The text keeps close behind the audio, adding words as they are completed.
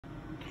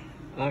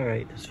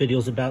Alright, this video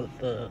is about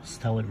the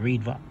Stella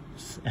reed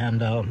valves.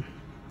 And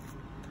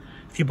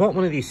if you bought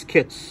one of these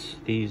kits,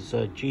 these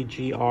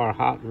GGR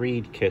hot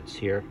reed kits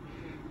here,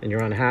 and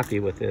you're unhappy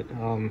with it,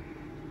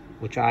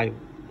 which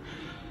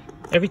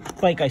every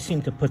bike I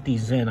seem to put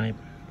these in, I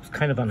was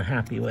kind of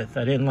unhappy with.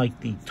 I didn't like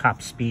the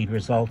top speed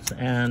results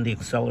and the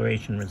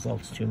acceleration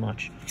results too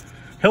much.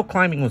 Hill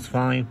climbing was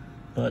fine,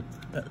 but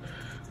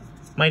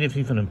might have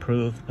even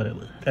improved, but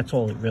that's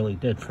all it really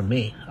did for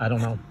me. I don't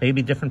know,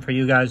 maybe different for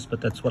you guys, but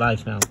that's what I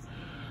found.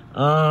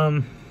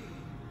 I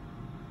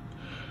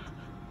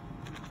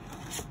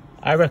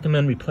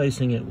recommend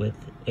replacing it with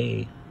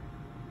a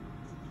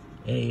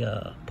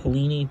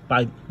Polini.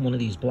 Buy one of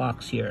these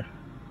blocks here.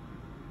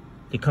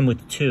 They come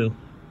with two,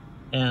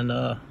 and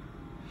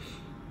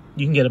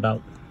you can get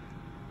about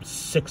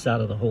 6 out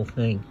of the whole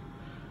thing,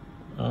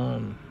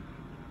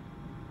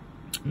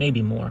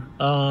 maybe more.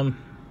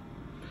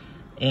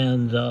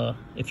 And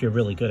if you're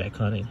really good at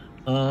cutting.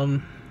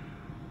 The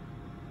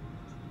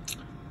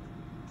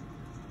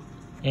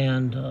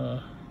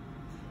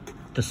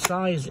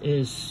size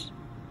is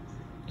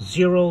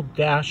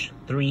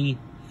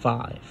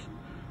 0-35.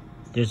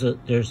 There's a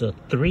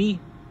 3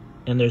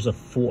 and there's a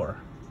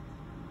 4.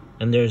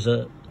 And there's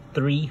a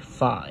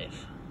 3.5.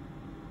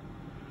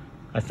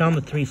 I found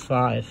the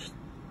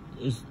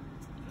 3.5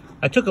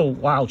 I took a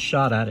wild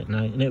shot at it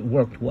and it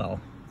worked well.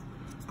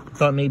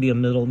 Thought maybe a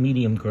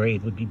medium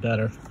grade would be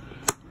better.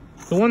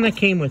 The one that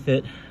came with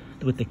it,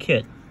 with the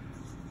kit,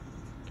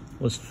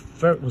 was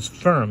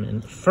firm.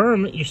 And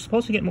firm, you're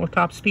supposed to get more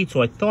top speed,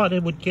 so I thought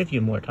it would give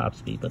you more top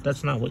speed, but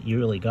that's not what you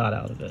really got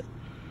out of it.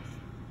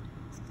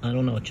 I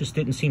don't know, it just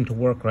didn't seem to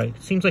work right.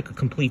 It seems like a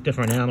complete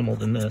different animal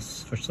than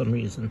this for some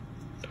reason.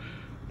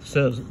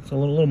 So it's a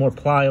little more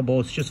pliable.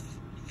 It just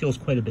feels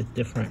quite a bit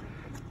different.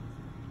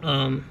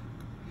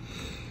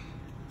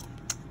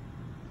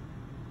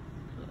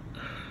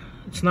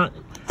 It's not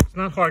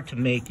hard to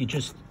make. You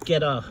just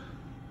get a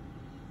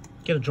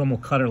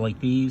Dremel cutter like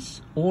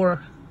these,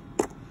 or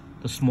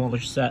the smaller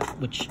set,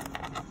 which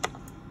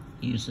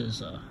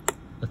uses a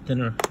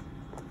thinner.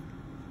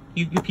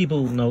 You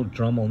people who know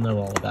Dremel know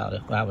all about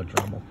it. I have a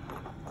Dremel.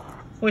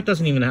 Or it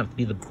doesn't even have to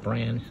be the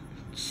brand.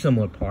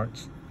 Similar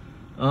parts.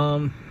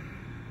 You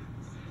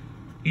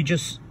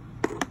just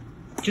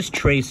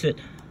trace it.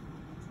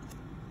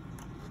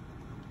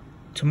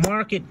 To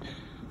mark it,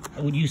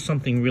 I would use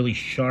something really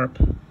sharp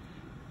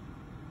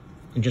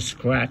and just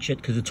scratch it,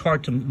 because it's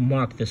hard to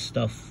mark this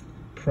stuff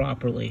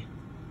properly.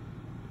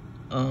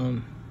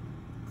 Like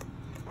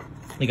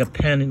a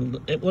pen,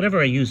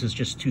 whatever I use is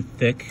just too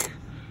thick.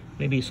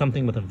 Maybe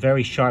something with a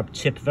very sharp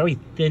tip, very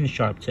thin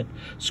sharp tip.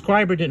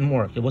 Scriber didn't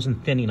work. It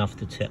wasn't thin enough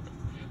to tip.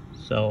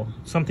 So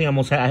something I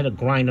had to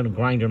grind on a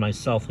grinder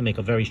myself to make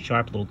a very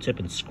sharp little tip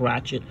and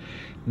scratch it.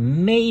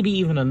 Maybe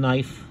even a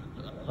knife.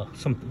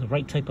 The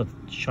right type of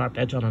sharp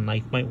edge on a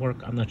knife might work.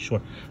 I'm not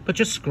sure. But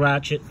just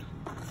scratch it.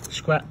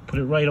 Put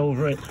it right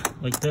over it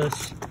like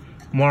this.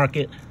 Mark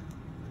it.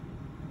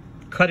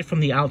 Cut it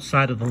from the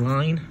outside of the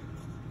line.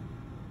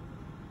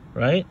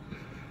 Right?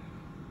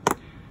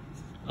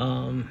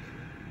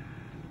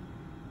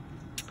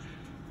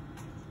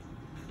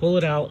 Pull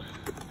it out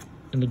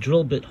in the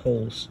drill bit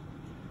holes.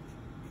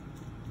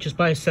 Just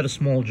buy a set of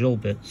small drill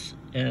bits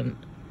and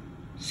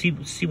see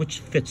which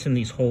fits in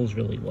these holes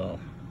really well.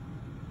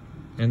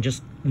 And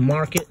just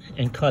mark it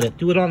and cut it.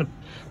 Do it on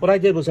what I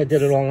did was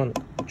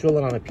drill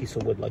it on a piece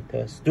of wood like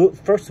this. Do it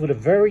first with a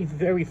very,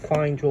 very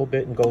fine drill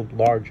bit and go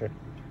larger.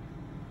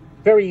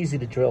 Very easy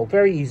to drill,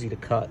 very easy to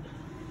cut.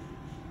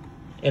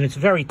 And it's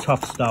very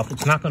tough stuff.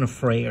 It's not going to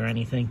fray or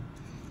anything.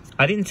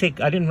 I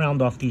didn't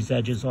round off these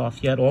edges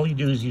off yet. All you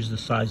do is use the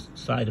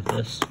side of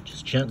this.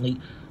 Just gently,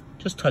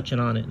 just touch it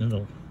on it and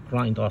it'll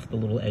grind off the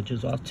little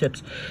edges off,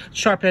 tips.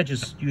 Sharp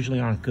edges usually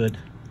aren't good.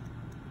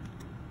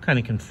 Kind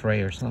of can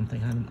fray or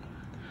something. I don't know.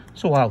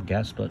 It's a wild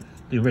guess, but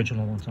the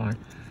original ones aren't.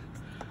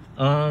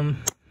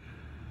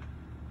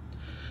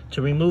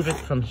 To remove it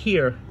from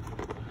here,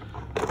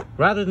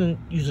 rather than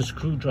use a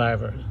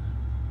screwdriver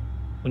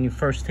when you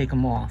first take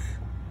them off,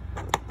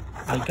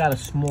 I got a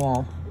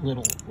small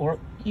little, or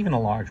even a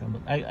large one,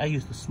 but I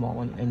use the small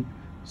one, and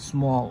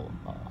small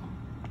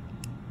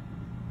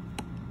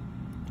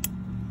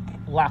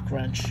lock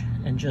wrench,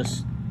 and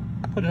just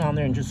put it on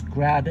there and just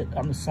grab it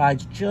on the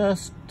sides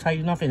just tight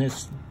enough and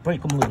just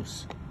break them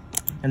loose.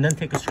 And then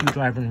take a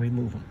screwdriver and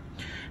remove them.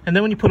 And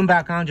then when you put them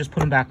back on, just put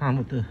them back on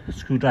with the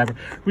screwdriver.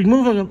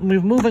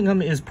 Removing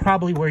them is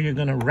probably where you're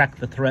gonna wreck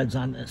the threads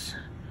on this.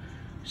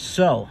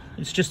 So,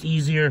 it's just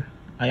easier.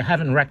 I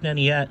haven't wrecked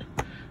any yet.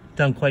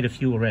 Done quite a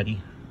few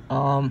already.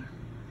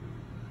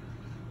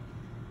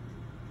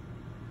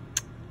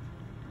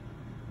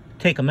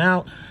 Take them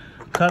out,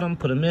 cut them,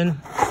 put them in.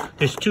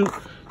 There's two.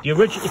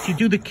 If you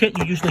do the kit,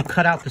 you usually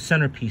cut out the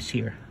centerpiece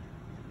here.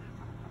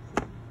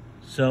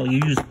 So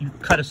you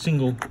cut a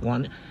single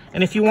one.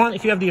 And if you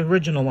have the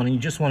original one and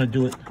you just want to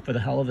do it for the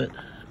hell of it,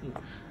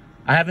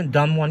 I haven't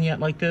done one yet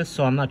like this,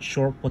 so I'm not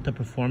sure what the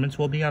performance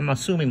will be. I'm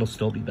assuming it'll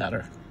still be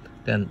better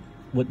than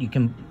what you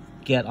can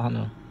get on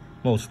a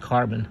most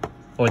carbon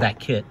or that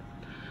kit.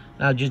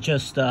 Now you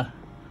just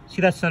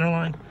see that center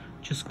line?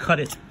 Just cut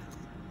it,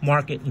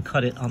 mark it, and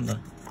cut it on the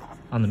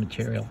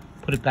material.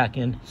 Put it back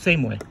in,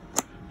 same way,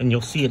 and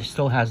you'll see it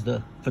still has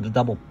for the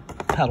double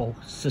pedal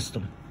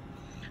system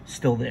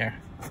still there.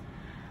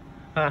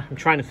 I'm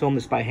trying to film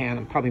this by hand.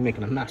 I'm probably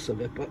making a mess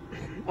of it, but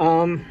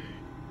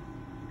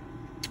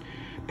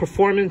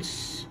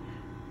performance.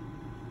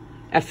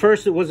 At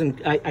first, it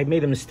wasn't. I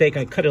made a mistake.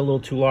 I cut it a little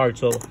too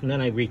large, and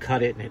then I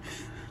recut it, and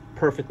it's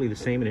perfectly the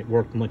same, and it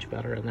worked much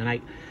better. And then I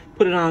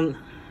put it on.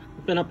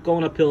 Been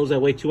going up hills. I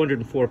weigh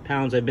 204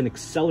 pounds. I've been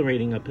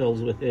accelerating up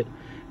hills with it.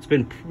 It's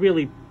been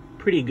really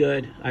pretty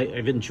good.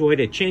 I've enjoyed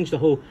it. Changed the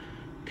whole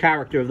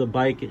character of the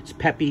bike. It's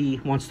peppy,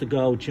 wants to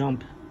go,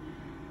 jump,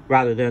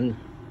 rather than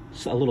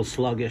a little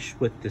sluggish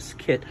with this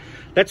kit.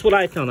 That's what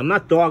I found. I'm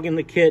not dogging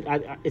the kit.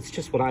 It's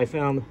just what I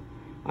found.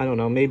 I don't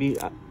know. Maybe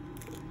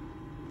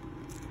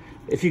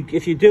if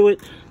you do it,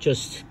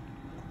 just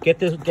get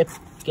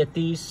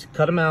these,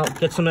 cut them out,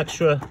 get an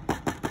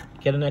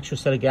extra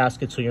set of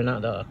gaskets so you're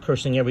not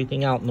cursing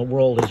everything out in the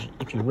world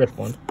if you rip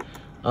one.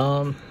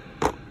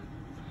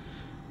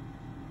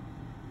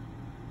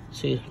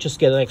 See, just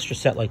get an extra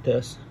set like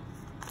this.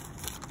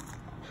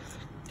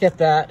 Get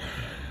that,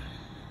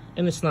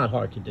 and it's not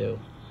hard to do.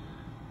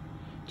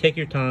 Take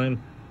your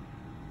time,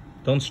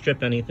 don't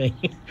strip anything,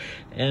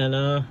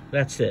 and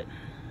that's it.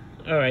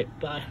 All right,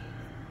 bye.